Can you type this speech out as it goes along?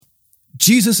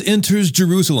Jesus enters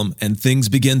Jerusalem and things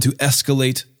begin to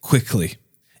escalate quickly.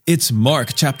 It's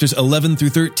Mark chapters 11 through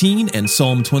 13 and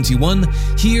Psalm 21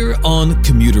 here on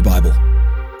Commuter Bible.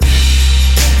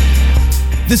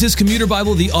 This is Commuter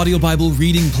Bible, the audio Bible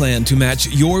reading plan to match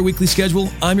your weekly schedule.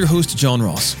 I'm your host, John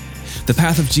Ross. The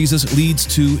path of Jesus leads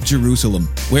to Jerusalem,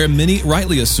 where many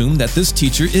rightly assume that this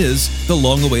teacher is the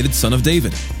long-awaited Son of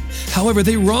David. However,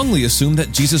 they wrongly assume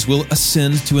that Jesus will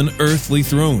ascend to an earthly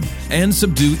throne and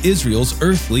subdue Israel's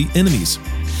earthly enemies.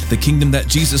 The kingdom that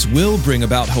Jesus will bring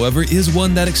about, however, is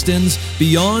one that extends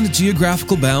beyond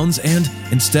geographical bounds and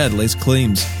instead lays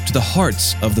claims to the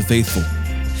hearts of the faithful.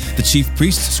 The chief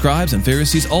priests, scribes, and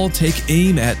Pharisees all take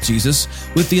aim at Jesus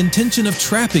with the intention of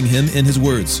trapping him in his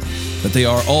words, but they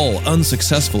are all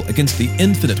unsuccessful against the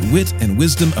infinite wit and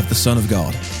wisdom of the Son of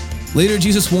God. Later,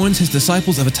 Jesus warns his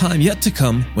disciples of a time yet to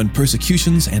come when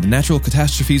persecutions and natural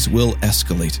catastrophes will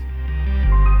escalate.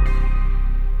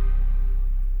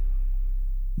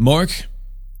 Mark,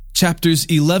 chapters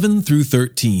 11 through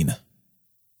 13.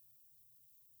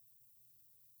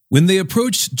 When they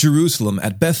approached Jerusalem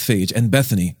at Bethphage and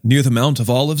Bethany, near the Mount of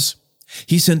Olives,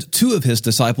 he sent two of his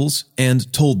disciples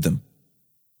and told them,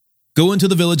 "Go into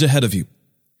the village ahead of you.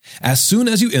 As soon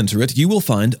as you enter it, you will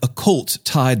find a colt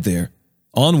tied there,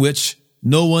 on which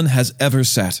no one has ever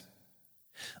sat.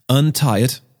 Untie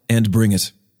it and bring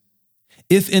it.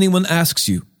 If anyone asks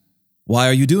you, 'Why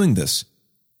are you doing this?'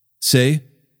 say,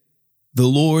 'The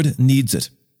Lord needs it,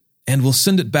 and will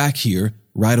send it back here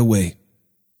right away.'"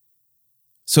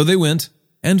 So they went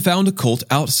and found a colt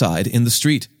outside in the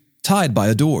street, tied by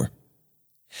a door.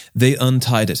 They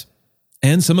untied it,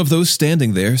 and some of those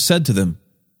standing there said to them,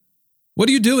 "What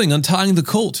are you doing untying the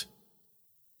colt?"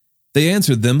 They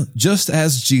answered them just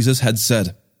as Jesus had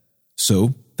said.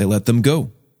 So they let them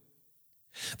go.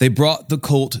 They brought the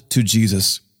colt to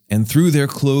Jesus and threw their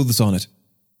clothes on it,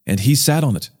 and he sat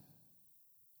on it.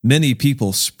 Many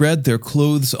people spread their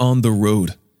clothes on the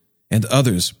road, and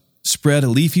others spread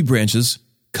leafy branches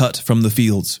cut from the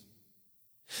fields.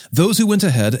 Those who went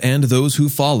ahead and those who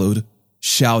followed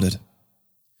shouted,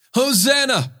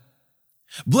 "Hosanna!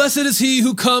 Blessed is he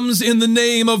who comes in the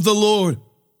name of the Lord.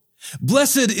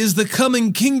 Blessed is the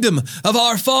coming kingdom of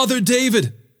our father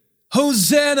David.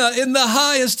 Hosanna in the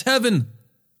highest heaven."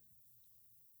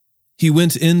 He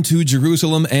went into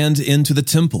Jerusalem and into the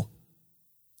temple.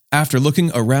 After looking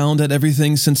around at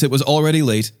everything, since it was already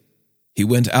late, he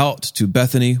went out to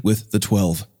Bethany with the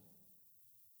 12.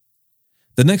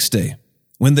 The next day,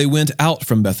 when they went out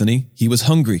from Bethany, he was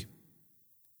hungry.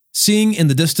 Seeing in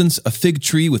the distance a fig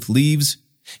tree with leaves,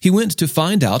 he went to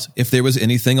find out if there was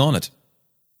anything on it.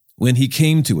 When he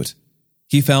came to it,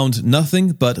 he found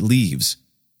nothing but leaves,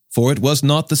 for it was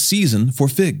not the season for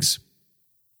figs.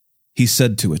 He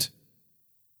said to it,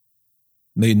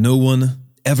 "May no one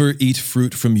ever eat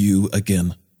fruit from you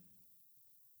again."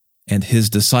 And his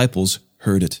disciples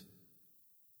heard it.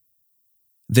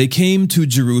 They came to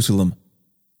Jerusalem,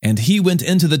 and he went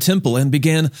into the temple and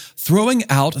began throwing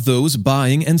out those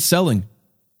buying and selling.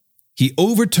 He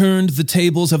overturned the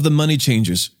tables of the money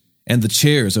changers and the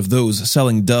chairs of those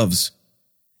selling doves,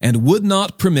 and would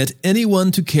not permit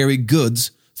anyone to carry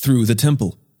goods through the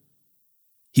temple.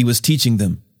 He was teaching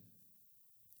them,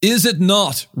 "Is it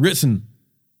not written,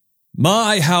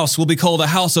 'My house will be called a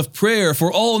house of prayer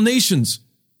for all nations'?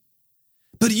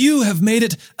 But you have made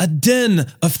it a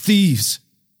den of thieves."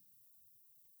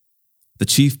 The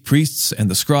chief priests and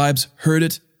the scribes heard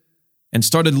it and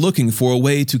started looking for a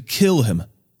way to kill him,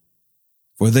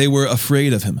 for they were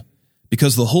afraid of him,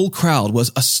 because the whole crowd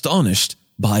was astonished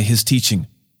by his teaching.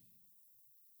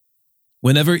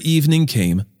 Whenever evening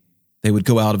came, they would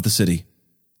go out of the city.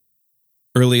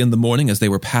 Early in the morning, as they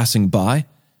were passing by,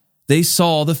 they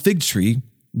saw the fig tree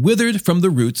withered from the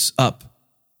roots up.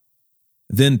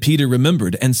 Then Peter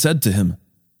remembered and said to him,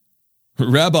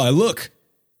 "Rabbi, look,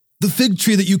 the fig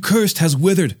tree that you cursed has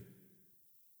withered."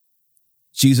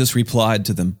 Jesus replied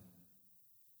to them,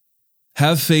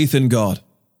 "Have faith in God.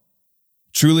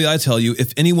 Truly I tell you,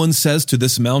 if anyone says to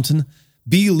this mountain,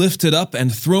 'Be lifted up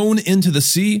and thrown into the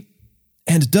sea,'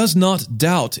 and does not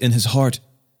doubt in his heart,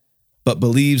 but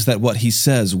believes that what he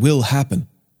says will happen,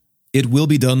 it will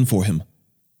be done for him.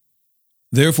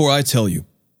 Therefore I tell you,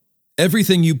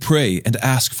 everything you pray and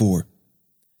ask for,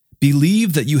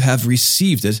 believe that you have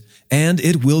received it, and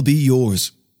it will be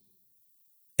yours.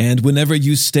 And whenever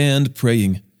you stand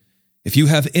praying, if you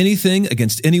have anything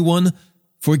against anyone,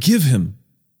 forgive him,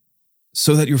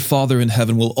 so that your Father in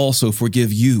heaven will also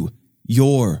forgive you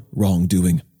your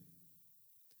wrongdoing."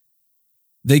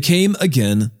 They came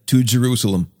again to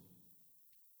Jerusalem.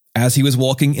 As he was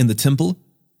walking in the temple,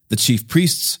 the chief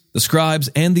priests, the scribes,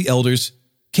 and the elders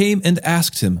came and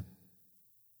asked him,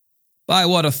 "By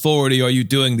what authority are you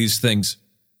doing these things?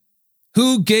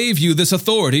 Who gave you this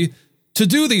authority to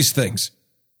do these things?"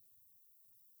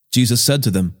 Jesus said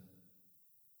to them,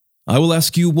 "I will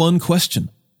ask you one question.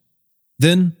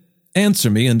 Then answer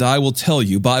me, and I will tell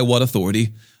you by what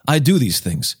authority I do these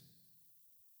things.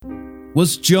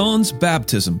 Was John's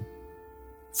baptism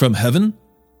from heaven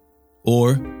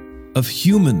or of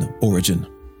human origin?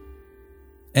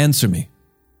 Answer me."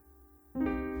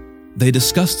 They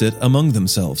discussed it among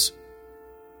themselves.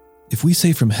 "If we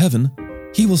say from heaven,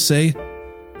 he will say,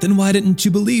 'Then why didn't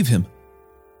you believe him?'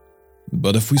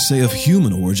 But if we say of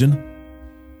human origin..."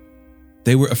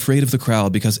 They were afraid of the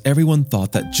crowd because everyone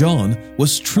thought that John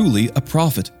was truly a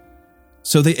prophet.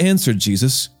 So they answered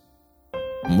Jesus,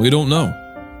 "We don't know."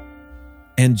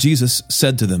 And Jesus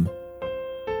said to them,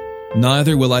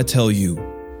 "Neither will I tell you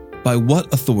by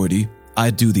what authority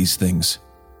I do these things."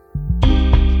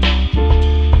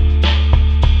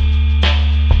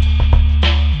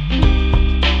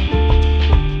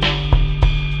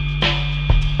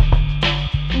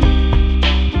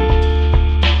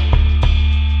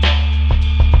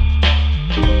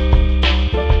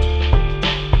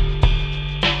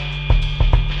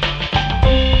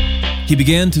 He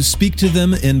began to speak to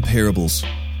them in parables.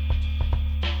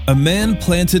 A man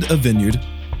planted a vineyard,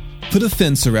 put a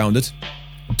fence around it,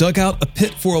 dug out a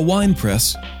pit for a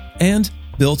winepress, and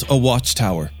built a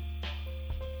watchtower.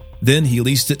 Then he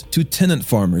leased it to tenant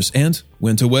farmers and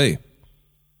went away.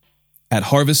 At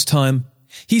harvest time,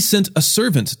 he sent a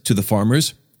servant to the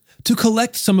farmers to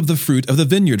collect some of the fruit of the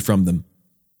vineyard from them.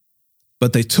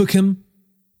 But they took him,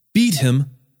 beat him,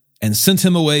 and sent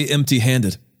him away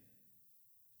empty-handed.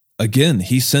 Again,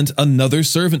 he sent another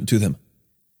servant to them,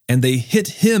 and they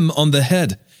hit him on the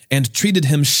head and treated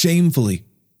him shamefully.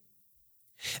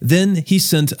 Then he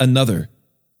sent another,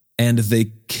 and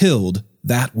they killed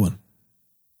that one.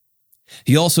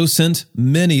 He also sent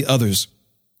many others.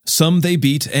 Some they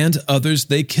beat, and others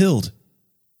they killed.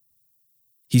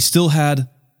 He still had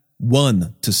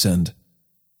one to send,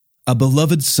 a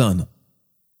beloved son.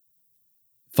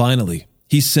 Finally,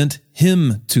 he sent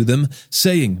him to them,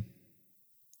 saying,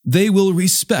 "They will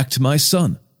respect my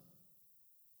son."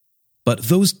 But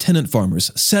those tenant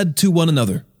farmers said to one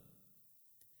another,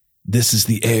 "This is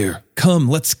the heir. Come,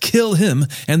 let's kill him,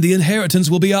 and the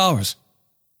inheritance will be ours."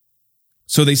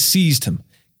 So they seized him,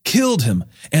 killed him,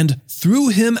 and threw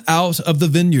him out of the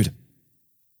vineyard.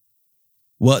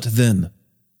 What then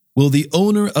will the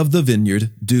owner of the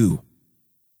vineyard do?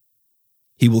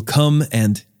 He will come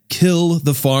and kill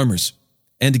the farmers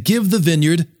and give the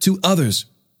vineyard to others.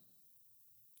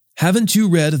 Haven't you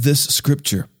read this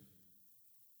scripture?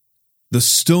 The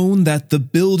stone that the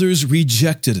builders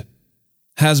rejected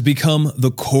has become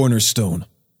the cornerstone.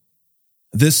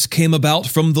 This came about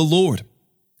from the Lord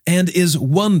and is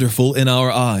wonderful in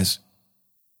our eyes.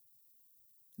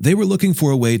 They were looking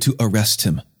for a way to arrest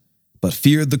him, but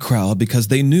feared the crowd because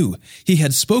they knew he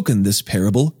had spoken this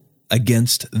parable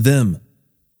against them.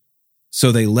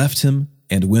 So they left him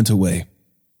and went away.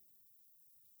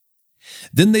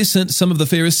 Then they sent some of the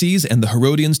Pharisees and the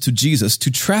Herodians to Jesus to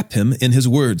trap him in his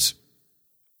words.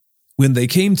 When they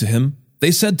came to him,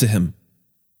 they said to him,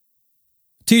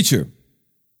 "Teacher,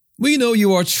 we know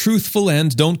you are truthful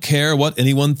and don't care what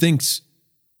anyone thinks,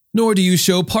 nor do you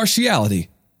show partiality,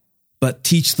 but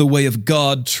teach the way of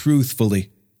God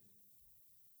truthfully.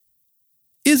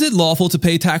 Is it lawful to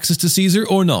pay taxes to Caesar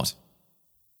or not?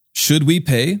 Should we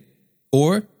pay,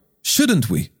 or shouldn't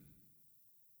we?"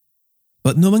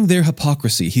 But knowing their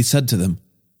hypocrisy, he said to them,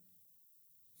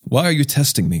 "Why are you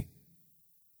testing me?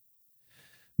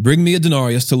 Bring me a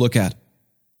denarius to look at."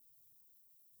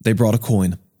 They brought a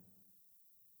coin.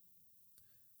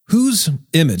 "Whose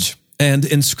image and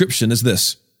inscription is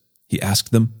this?" he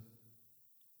asked them.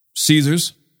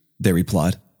 "Caesar's," they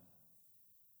replied.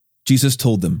 Jesus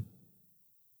told them,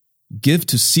 "Give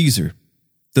to Caesar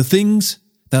the things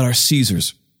that are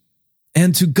Caesar's,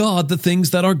 and to God the things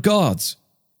that are God's."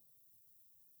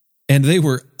 And they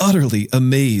were utterly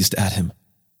amazed at him.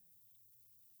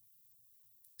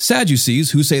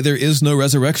 Sadducees, who say there is no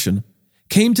resurrection,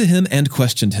 came to him and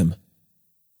questioned him.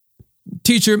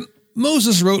 "Teacher,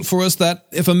 Moses wrote for us that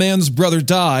if a man's brother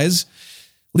dies,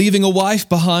 leaving a wife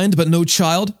behind but no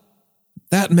child,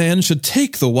 that man should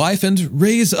take the wife and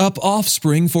raise up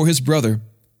offspring for his brother.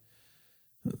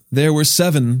 There were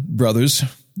 7 brothers.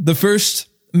 The first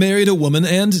married a woman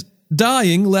and,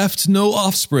 dying, left no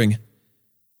offspring.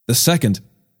 The second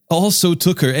also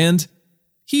took her, and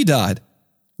he died,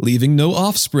 leaving no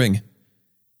offspring.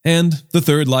 And the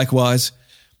third likewise.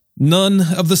 None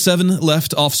of the 7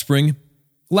 left offspring.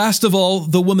 Last of all,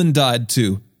 the woman died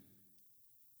too.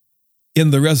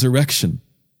 in the resurrection.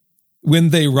 When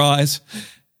they rise,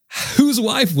 whose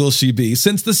wife will she be,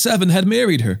 since the 7 had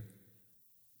married her?"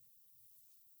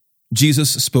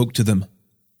 Jesus spoke to them.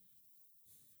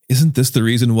 "Isn't this the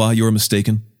reason why you're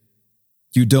mistaken?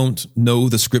 You don't know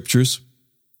the Scriptures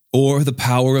or the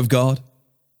power of God?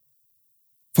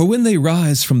 For when they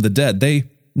rise from the dead, they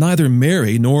neither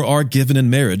marry nor are given in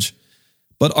marriage,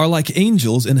 but are like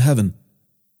angels in heaven.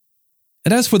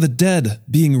 And as for the dead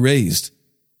being raised,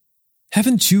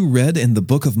 haven't you read in the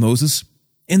book of Moses,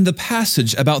 in the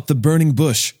passage about the burning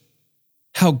bush,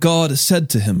 how God said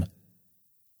to him,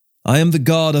 'I am the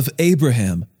God of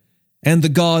Abraham, and the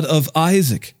God of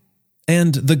Isaac,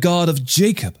 and the God of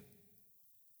Jacob'?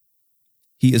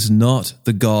 He is not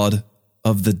the God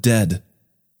of the dead,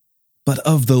 but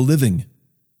of the living.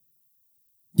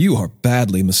 You are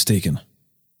badly mistaken."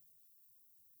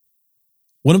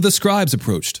 One of the scribes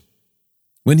approached.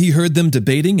 When he heard them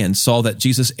debating and saw that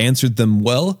Jesus answered them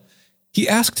well, he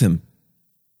asked him,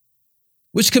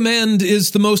 "Which command is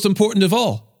the most important of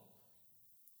all?"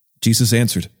 Jesus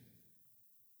answered,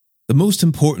 "The most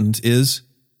important is,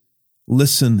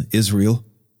 'Listen, Israel,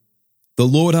 the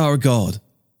Lord our God,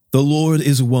 the Lord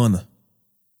is one.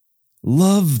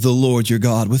 Love the Lord your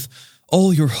God with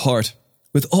all your heart,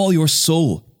 with all your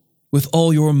soul, with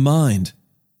all your mind,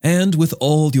 and with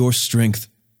all your strength.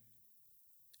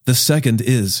 The second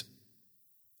is,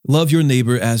 love your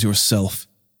neighbor as yourself.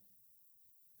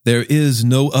 There is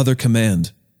no other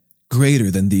command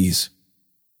greater than these."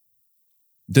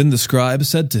 Then the scribe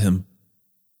said to him,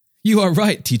 "You are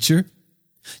right, teacher.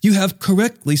 You have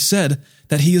correctly said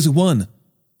that he is one,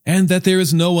 and that there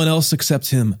is no one else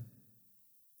except him.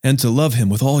 And to love him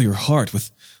with all your heart,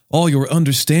 with all your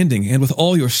understanding, and with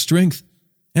all your strength,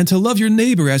 and to love your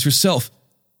neighbor as yourself,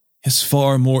 is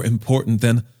far more important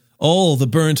than all the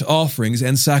burnt offerings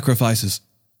and sacrifices."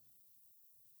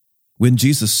 When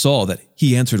Jesus saw that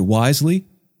he answered wisely,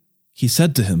 he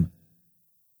said to him,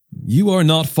 "You are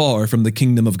not far from the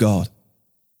kingdom of God."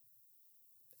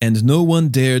 And no one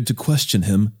dared to question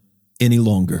him any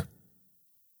longer.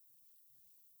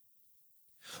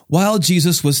 While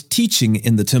Jesus was teaching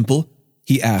in the temple,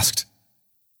 he asked,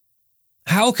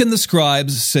 "How can the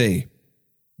scribes say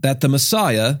that the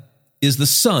Messiah is the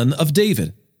son of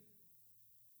David?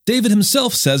 David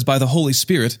himself says by the Holy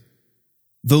Spirit,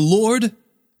 'The Lord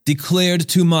declared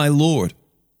to my Lord,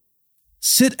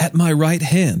 sit at my right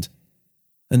hand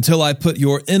until I put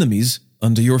your enemies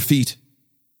under your feet.'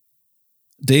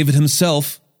 David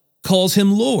himself calls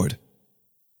him Lord.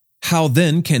 How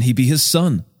then can he be his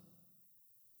son?"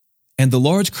 And the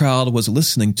large crowd was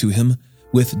listening to him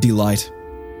with delight.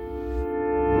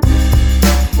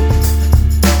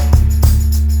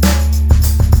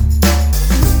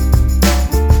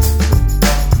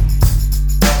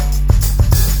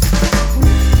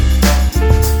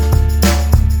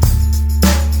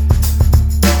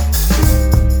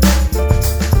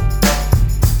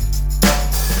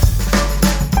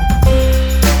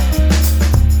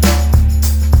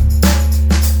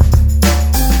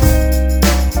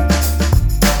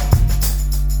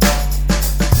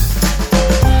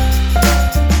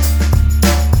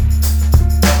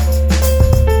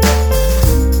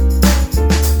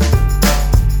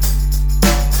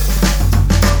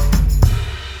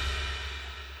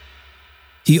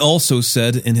 He also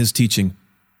said in his teaching,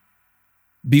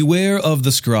 "Beware of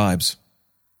the scribes,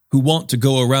 who want to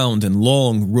go around in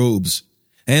long robes,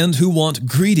 and who want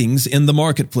greetings in the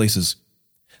marketplaces,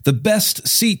 the best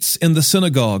seats in the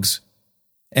synagogues,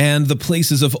 and the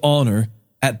places of honor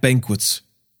at banquets.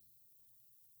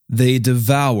 They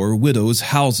devour widows'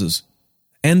 houses,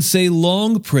 and say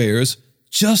long prayers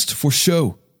just for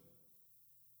show.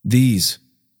 These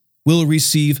will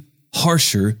receive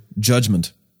harsher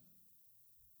judgment."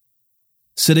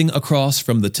 Sitting across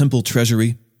from the temple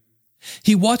treasury,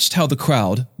 he watched how the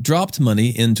crowd dropped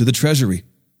money into the treasury.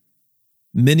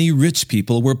 Many rich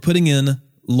people were putting in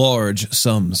large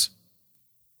sums.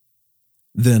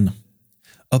 Then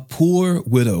a poor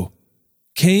widow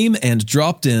came and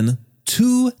dropped in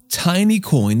 2 tiny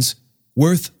coins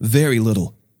worth very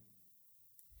little.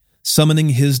 Summoning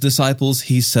his disciples,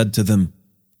 he said to them,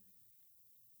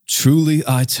 "Truly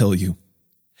I tell you,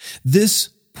 this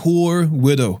poor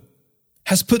widow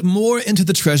has put more into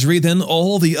the treasury than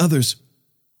all the others,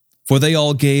 for they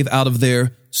all gave out of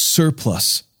their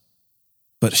surplus.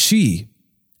 But she,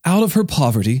 out of her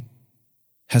poverty,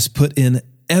 has put in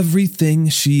everything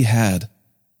she had,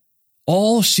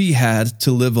 all she had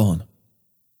to live on."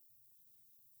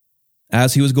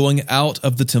 As he was going out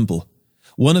of the temple,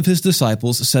 one of his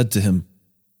disciples said to him,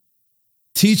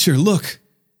 "Teacher, look,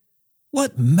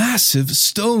 what massive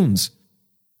stones!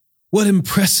 What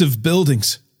impressive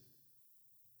buildings!"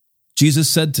 Jesus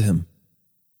said to him,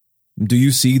 "Do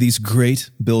you see these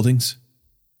great buildings?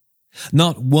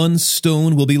 Not one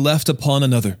stone will be left upon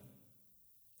another.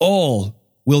 All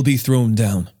will be thrown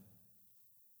down."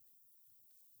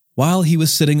 While he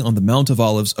was sitting on the Mount of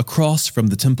Olives across from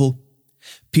the temple,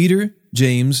 Peter,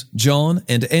 James, John,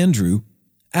 and Andrew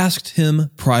asked him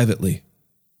privately,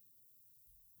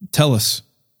 "Tell us,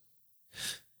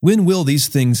 when will these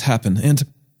things happen, and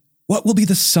what will be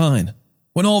the sign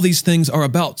when all these things are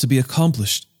about to be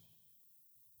accomplished?"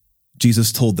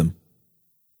 Jesus told them,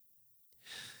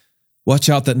 "Watch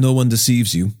out that no one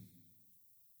deceives you.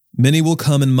 Many will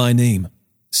come in my name,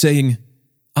 saying,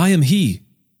 'I am he,'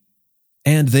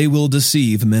 and they will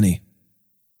deceive many.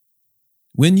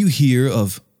 When you hear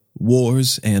of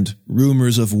wars and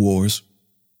rumors of wars,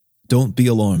 don't be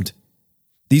alarmed.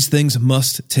 These things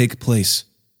must take place,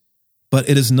 but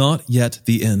it is not yet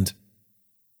the end.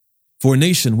 For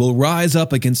nation will rise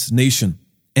up against nation,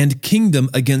 and kingdom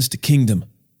against kingdom.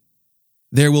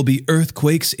 There will be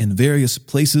earthquakes in various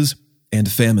places and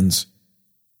famines.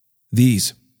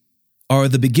 These are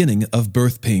the beginning of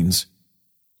birth pains.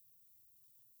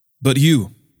 But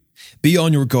you, be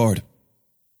on your guard.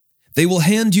 They will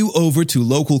hand you over to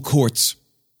local courts,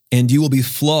 and you will be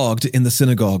flogged in the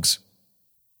synagogues.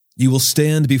 You will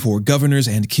stand before governors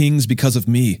and kings because of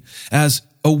me, as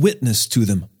a witness to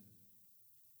them.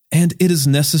 And it is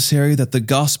necessary that the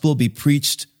gospel be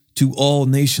preached to all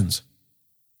nations.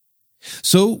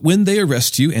 So when they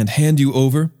arrest you and hand you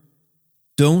over,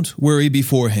 don't worry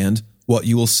beforehand what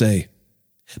you will say,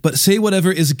 but say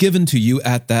whatever is given to you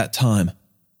at that time.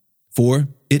 For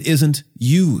it isn't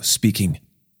you speaking,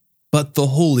 but the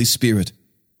Holy Spirit.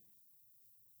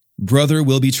 Brother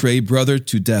will betray brother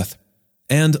to death,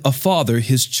 and a father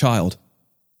his child.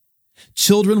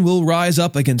 Children will rise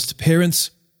up against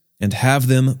parents and have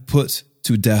them put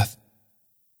to death.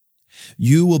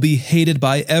 You will be hated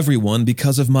by everyone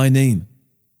because of my name,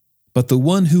 but the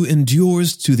one who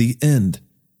endures to the end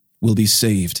will be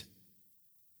saved.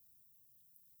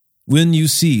 When you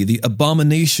see the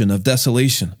abomination of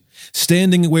desolation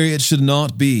standing where it should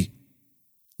not be,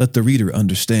 let the reader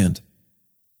understand.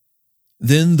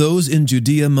 Then those in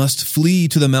Judea must flee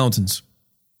to the mountains.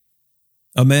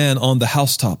 A man on the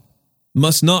housetop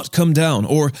must not come down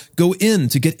or go in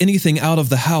to get anything out of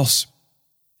the house,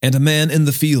 and a man in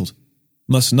the field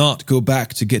must not go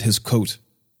back to get his coat.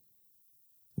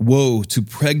 Woe to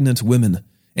pregnant women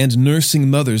and nursing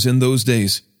mothers in those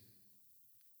days.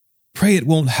 Pray it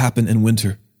won't happen in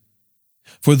winter,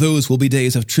 for those will be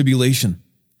days of tribulation,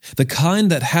 the kind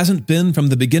that hasn't been from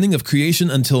the beginning of creation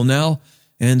until now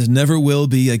and never will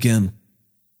be again.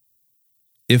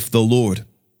 If the Lord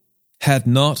had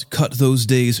not cut those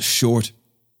days short,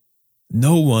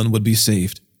 no one would be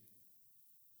saved.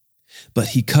 But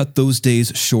he cut those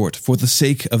days short for the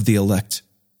sake of the elect,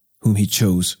 whom he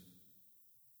chose.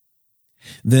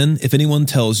 Then if anyone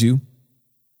tells you,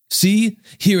 'See,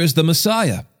 here is the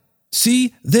Messiah,'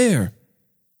 'See, there,'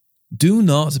 do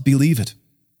not believe it.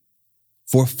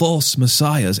 For false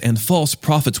messiahs and false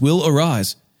prophets will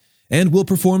arise, and will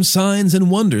perform signs and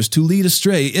wonders to lead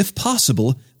astray, if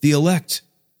possible, the elect.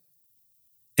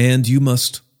 And you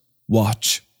must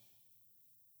watch.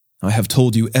 I have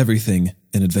told you everything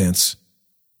in advance.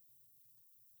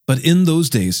 But in those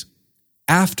days,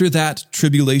 after that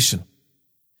tribulation,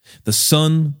 the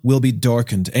sun will be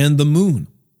darkened, and the moon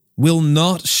will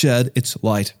not shed its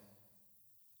light.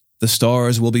 The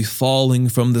stars will be falling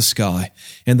from the sky,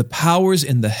 and the powers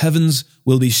in the heavens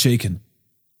will be shaken.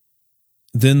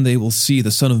 Then they will see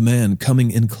the Son of Man coming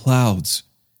in clouds,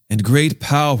 and great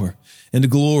power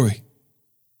and glory.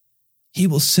 He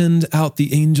will send out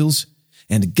the angels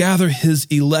and gather his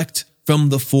elect from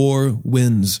the four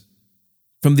winds,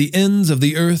 from the ends of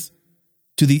the earth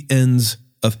to the ends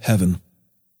of heaven.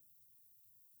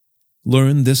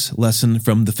 Learn this lesson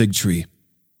from the fig tree.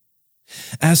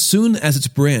 As soon as its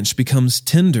branch becomes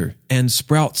tender and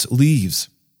sprouts leaves,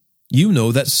 you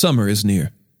know that summer is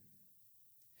near.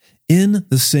 In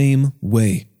the same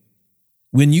way,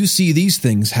 when you see these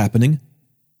things happening,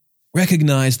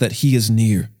 recognize that he is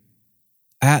near,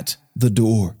 at the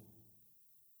door.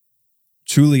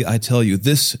 Truly, I tell you,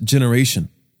 this generation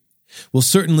will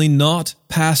certainly not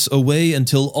pass away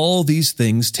until all these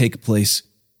things take place.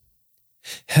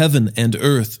 Heaven and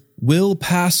earth will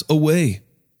pass away,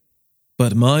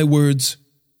 but my words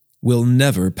will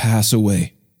never pass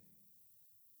away.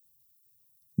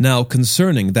 Now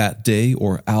concerning that day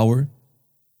or hour,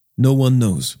 no one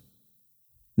knows,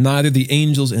 neither the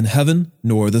angels in heaven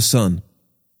nor the Son,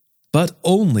 but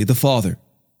only the Father.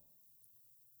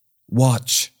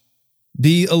 Watch,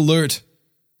 be alert,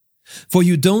 for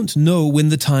you don't know when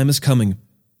the time is coming.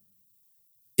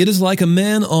 It is like a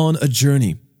man on a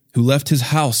journey who left his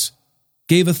house,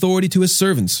 gave authority to his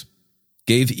servants,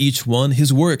 gave each one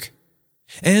his work,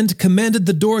 and commanded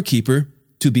the doorkeeper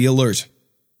to be alert.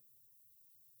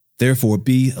 Therefore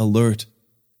be alert,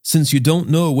 since you don't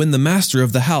know when the master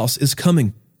of the house is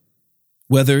coming,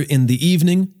 whether in the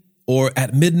evening, or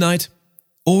at midnight,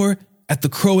 or at the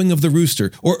crowing of the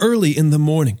rooster, or early in the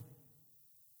morning.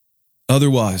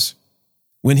 Otherwise,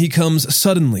 when he comes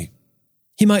suddenly,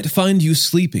 he might find you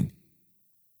sleeping.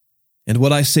 And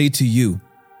what I say to you,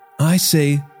 I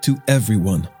say to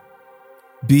everyone,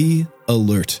 be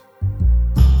alert.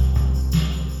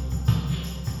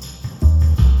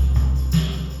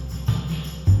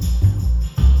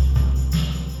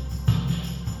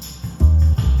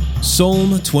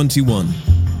 Psalm 21.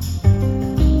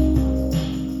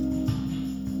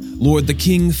 Lord, the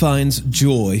King finds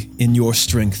joy in your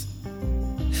strength.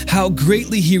 How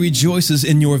greatly he rejoices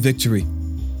in your victory.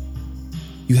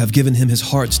 You have given him his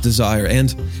heart's desire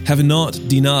and have not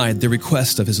denied the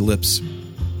request of his lips.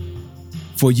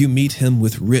 For you meet him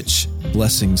with rich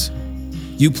blessings.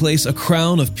 You place a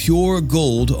crown of pure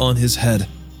gold on his head.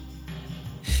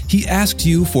 He asked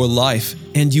you for life,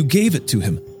 and you gave it to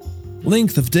him,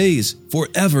 length of days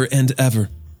forever and ever.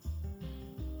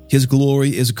 His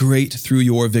glory is great through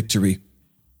your victory.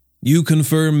 You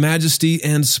confer majesty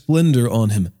and splendor on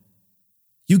him.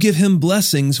 You give him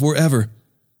blessings forever.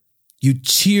 You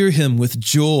cheer him with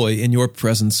joy in your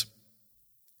presence.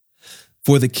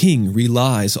 For the King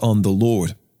relies on the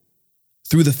Lord.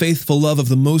 Through the faithful love of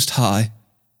the Most High,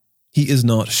 he is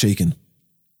not shaken.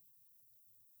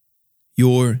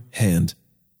 Your hand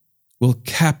will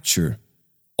capture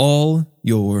all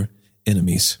your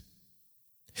enemies.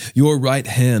 Your right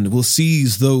hand will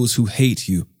seize those who hate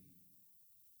you.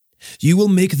 You will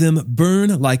make them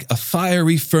burn like a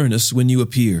fiery furnace when you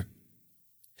appear.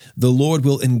 The Lord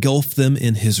will engulf them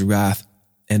in his wrath,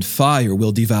 and fire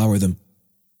will devour them.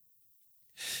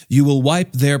 You will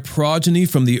wipe their progeny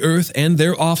from the earth and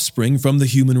their offspring from the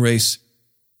human race.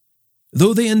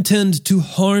 Though they intend to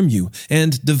harm you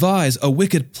and devise a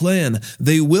wicked plan,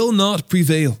 they will not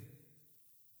prevail.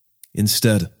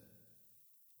 Instead,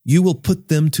 you will put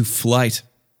them to flight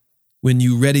when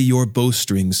you ready your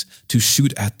bowstrings to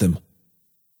shoot at them.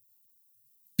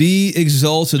 Be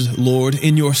exalted, Lord,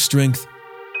 in your strength.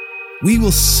 We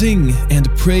will sing and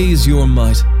praise your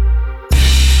might.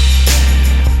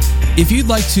 If you'd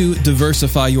like to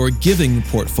diversify your giving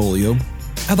portfolio,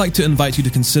 I'd like to invite you to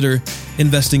consider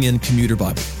investing in Commuter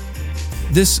Bible.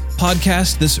 This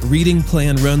podcast, this reading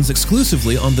plan runs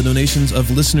exclusively on the donations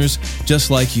of listeners just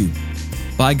like you.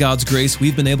 By God's grace,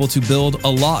 we've been able to build a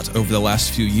lot over the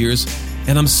last few years,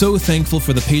 and I'm so thankful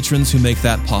for the patrons who make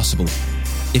that possible.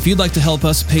 If you'd like to help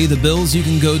us pay the bills, you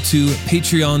can go to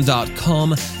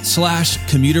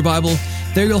patreon.com/commuterbible.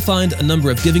 There you'll find a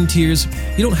number of giving tiers.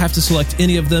 You don't have to select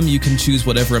any of them. You can choose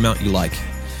whatever amount you like.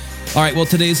 All right, well,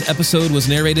 today's episode was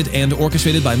narrated and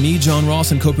orchestrated by me, John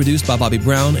Ross, and co-produced by Bobby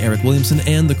Brown, Eric Williamson,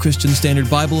 and the Christian Standard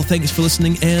Bible. Thanks for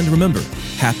listening, and remember,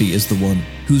 happy is the one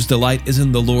whose delight is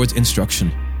in the Lord's instruction,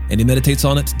 and he meditates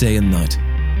on it day and night.